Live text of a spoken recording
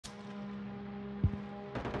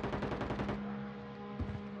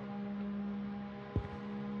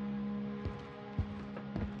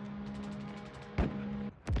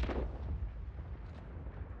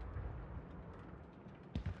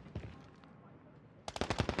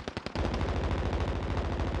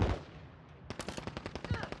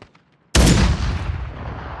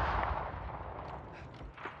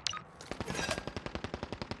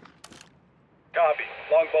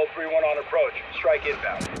Longbow 3-1 on approach. Strike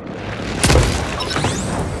inbound.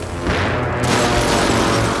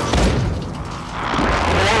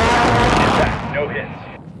 Impact, no hits.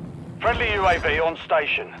 Friendly UAV on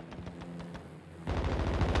station.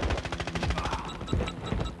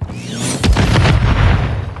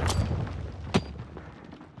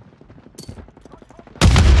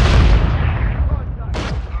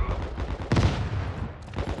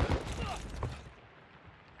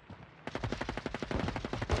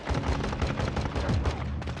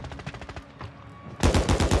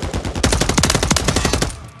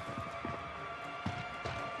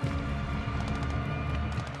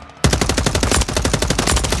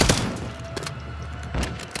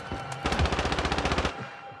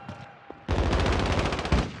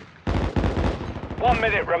 One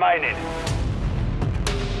minute remaining.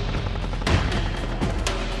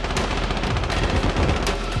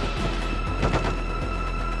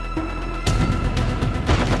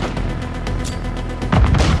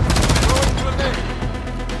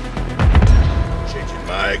 Changing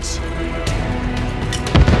mags.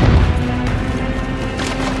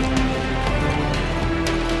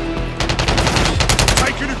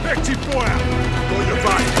 Take an effective fire. Got your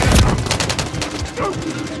back.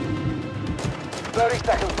 30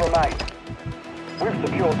 seconds remain. We've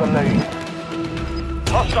secured the lead.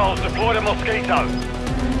 Hostiles deployed a Mosquito.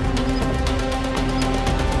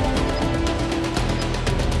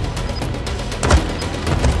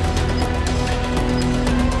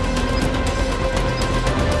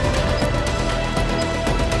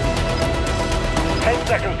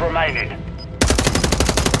 Seconds remaining.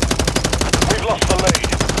 We've lost the lead.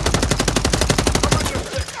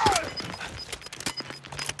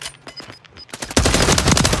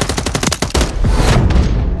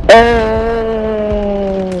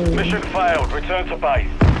 Mission failed. Return to base.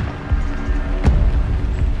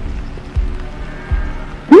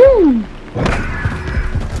 Woo!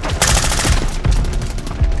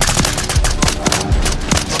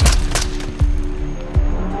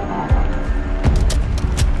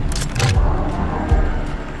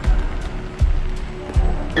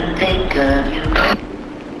 Think of you.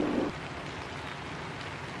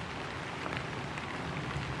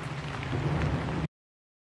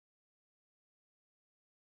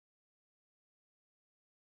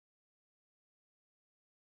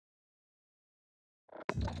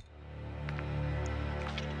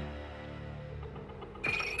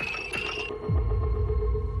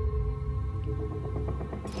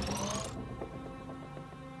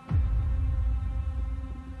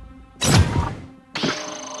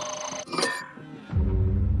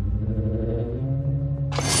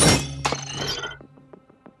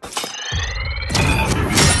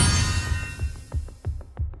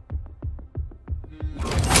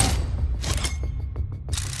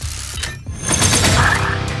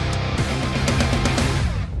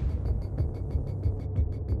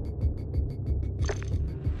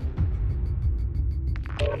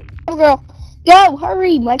 Oh, girl. Go,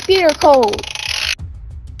 hurry, my feet are cold.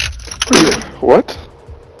 What?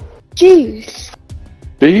 Jeez.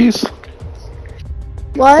 Bees?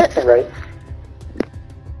 What? Right.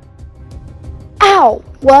 Ow,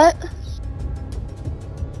 what?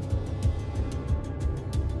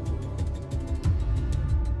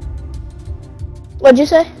 What'd you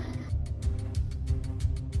say?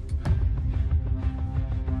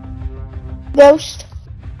 Ghost?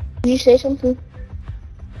 Did you say something?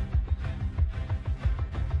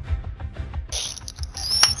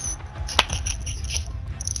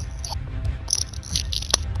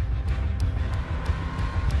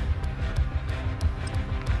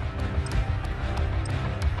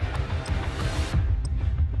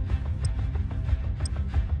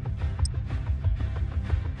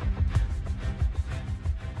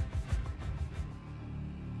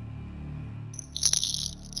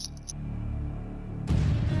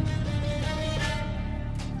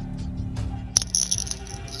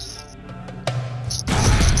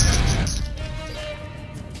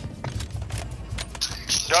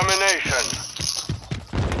 Domination.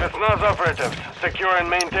 Spetsnaz operatives, secure and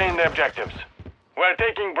maintain the objectives. We're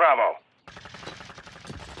taking Bravo.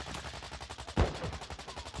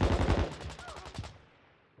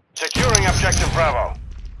 Securing objective Bravo.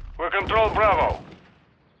 We control Bravo.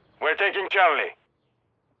 We're taking Charlie.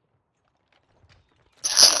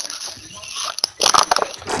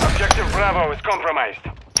 Objective Bravo is compromised.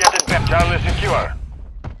 Get it back. Charlie secure.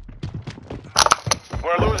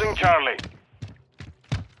 We're losing Charlie.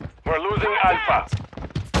 We're losing Alpha.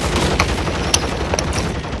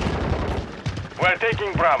 We're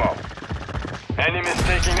taking Bravo. Enemy's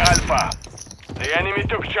taking Alpha. The enemy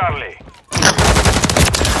took Charlie.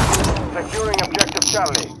 Securing objective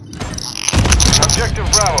Charlie.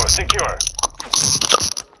 Objective Bravo, secure.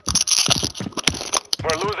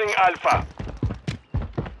 We're losing Alpha.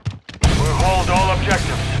 We hold all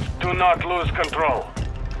objectives. Do not lose control.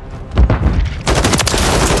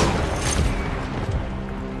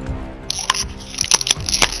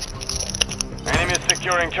 Enemy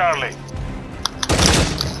securing Charlie.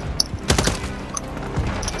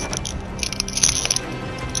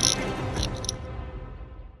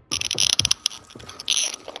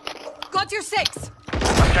 Got your 6.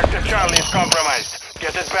 Objective Charlie is compromised.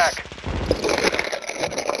 Get it back.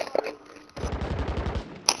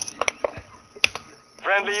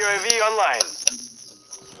 Friendly UAV online.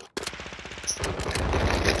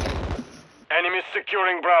 Enemies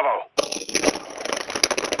securing Bravo.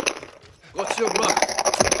 What's your mark?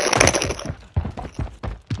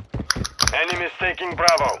 Enemies taking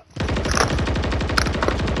Bravo.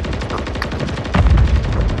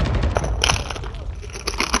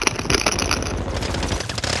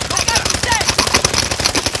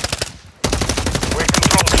 We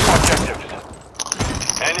control 2 objectives.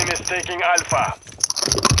 Enemies taking Alpha.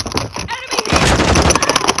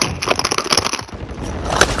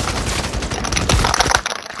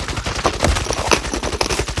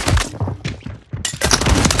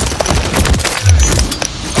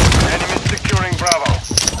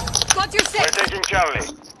 We're taking Charlie.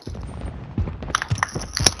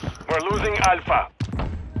 We're losing Alpha.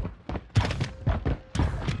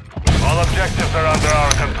 All objectives are under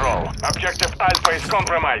our control. Objective Alpha is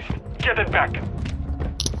compromised. Get it back.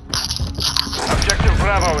 Objective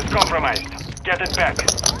Bravo is compromised. Get it back.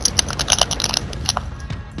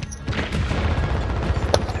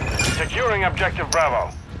 Securing Objective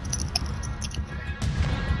Bravo.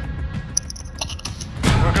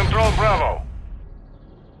 We control Bravo.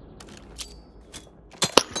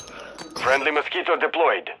 Friendly Mosquito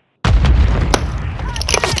deployed.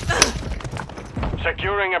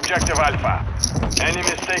 Securing Objective Alpha.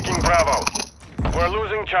 Enemies taking Bravo. We're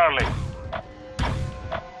losing Charlie.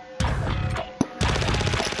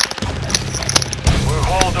 We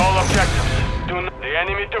hold all objectives. The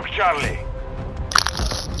enemy took Charlie.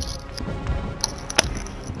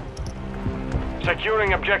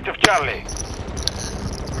 Securing Objective Charlie.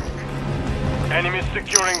 Enemies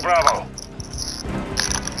securing Bravo.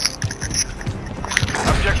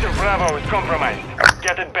 Objective Bravo is compromised.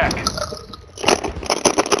 Get it back.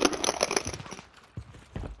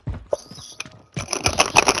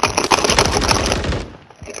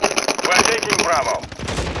 We're taking Bravo.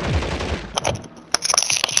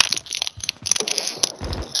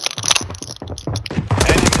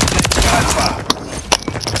 Enemy taking Alpha.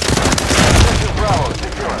 Objective Bravo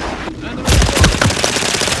secure.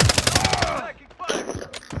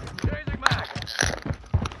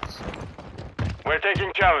 We're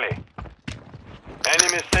taking Charlie.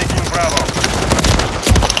 Enemies taking Bravo.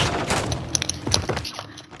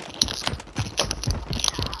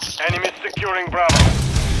 Enemies securing Bravo.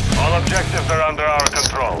 All objectives are under our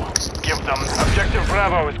control. Give them. Objective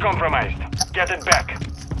Bravo is compromised. Get it back.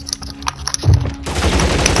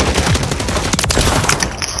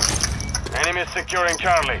 Enemies securing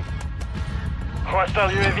Charlie. Hostile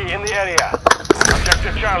UAV in the area.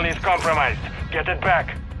 Objective Charlie is compromised. Get it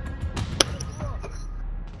back.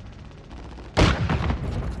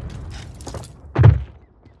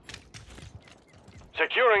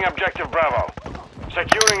 Securing Objective Bravo.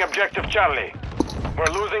 Securing Objective Charlie.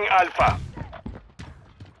 We're losing Alpha.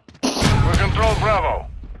 We control Bravo.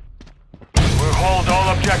 We hold all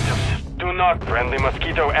objectives. Do not. Friendly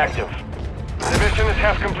Mosquito active. The mission is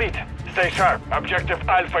half complete. Stay sharp. Objective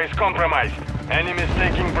Alpha is compromised. Enemies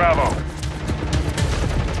taking Bravo.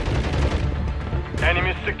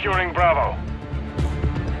 Enemies securing Bravo.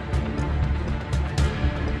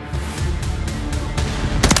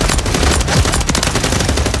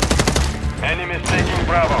 Enemies taking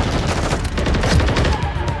Bravo.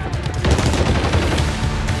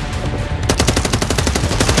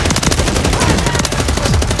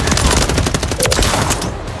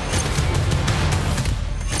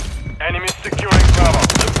 Enemies securing Bravo.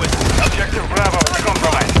 Objective Bravo is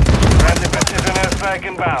compromised. Friendly precision airstrike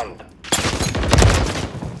inbound.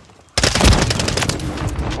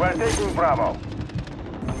 We're taking Bravo.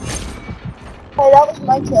 Oh, that was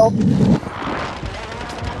my kill.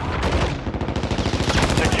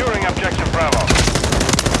 Securing Objective Bravo.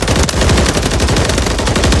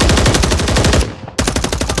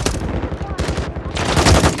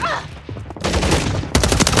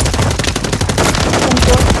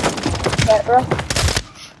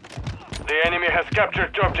 The enemy has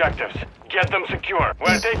captured 2 objectives. Get them secure.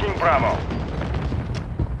 We're taking Bravo.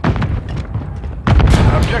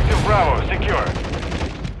 Objective Bravo secure.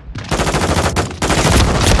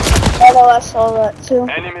 Although I saw that too.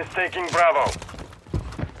 Enemies taking Bravo.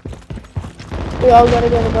 We all gotta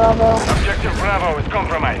go to Bravo. Objective Bravo is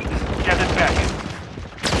compromised. Get it back.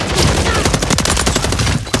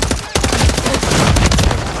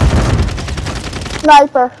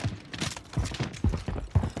 Sniper.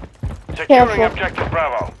 Securing Careful. Objective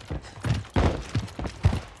Bravo.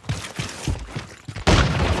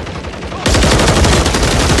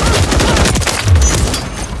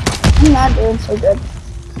 I'm not doing so good.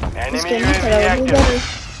 Enemy Just kidding, UAV I would do better.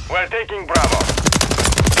 active. We're taking Bravo.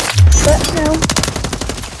 But no.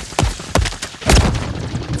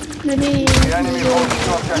 Maybe. The enemy holds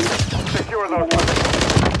two objectives. Secure those positions.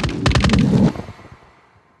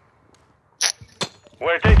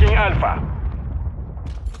 We're taking Alpha.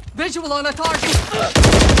 Visual on a target.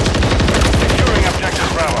 Securing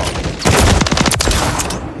Objective Bravo.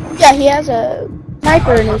 Yeah, he has a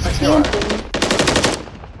sniper in his team.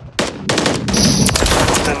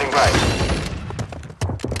 Standing by.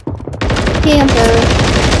 Camper.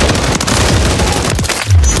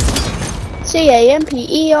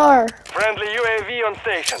 C-A-M-P-E-R. Friendly UAV on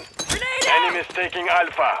station. Enemies taking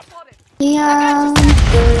Alpha.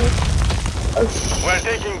 Camper. Oh, We're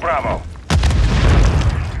taking Bravo.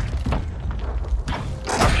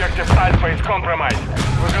 Objective Alpha is compromised.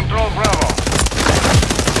 We control Bravo.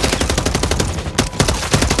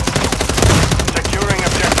 Securing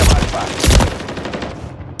Objective Alpha.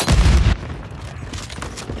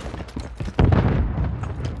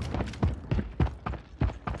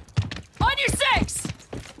 On your six.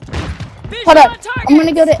 Visual hold on up. target. I'm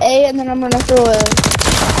gonna go to A and then I'm gonna throw a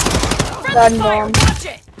gun Friendly fire. bomb. Watch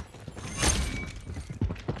it.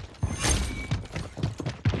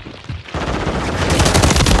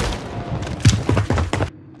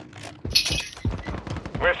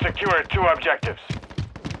 We've secured two objectives.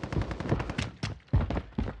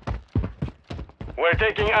 We're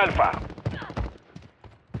taking Alpha.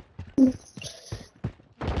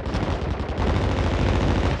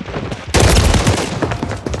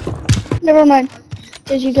 Never mind.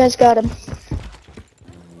 Cause you guys got him.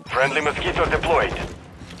 Friendly Mosquito deployed.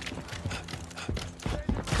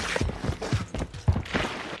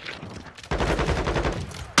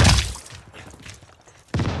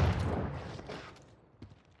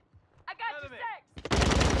 I got you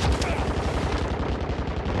six.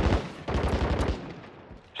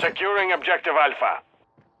 Securing Objective Alpha.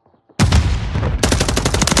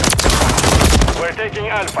 We're taking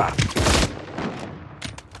Alpha.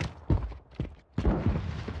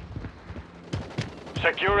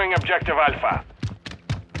 Securing Objective Alpha.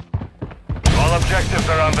 All objectives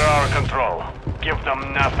are under our control. Give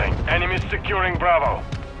them nothing. Enemies securing Bravo.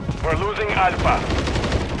 We're losing Alpha.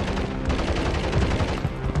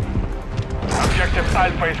 Objective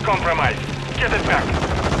Alpha is compromised. Get it back.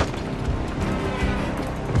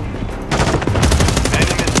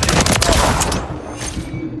 Enemies taking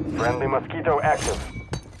Bravo. Friendly Mosquito active.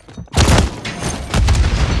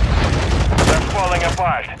 They're falling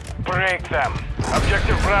apart. Break them.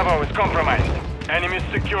 Objective Bravo is compromised. Enemies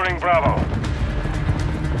securing Bravo.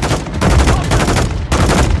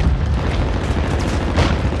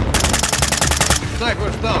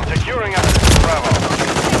 Sniper's down. Securing Objective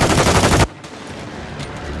Bravo.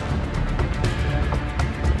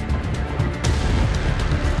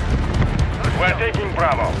 We're taking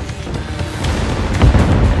Bravo.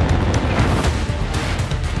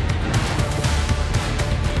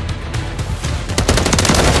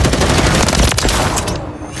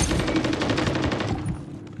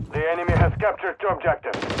 The enemy has captured two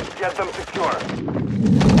objectives. Get them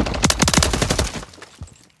secure.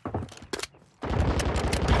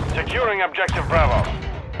 Securing Objective Bravo.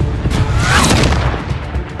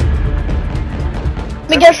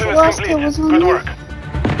 I guess the Mission is last kill complete. was on Good me. work.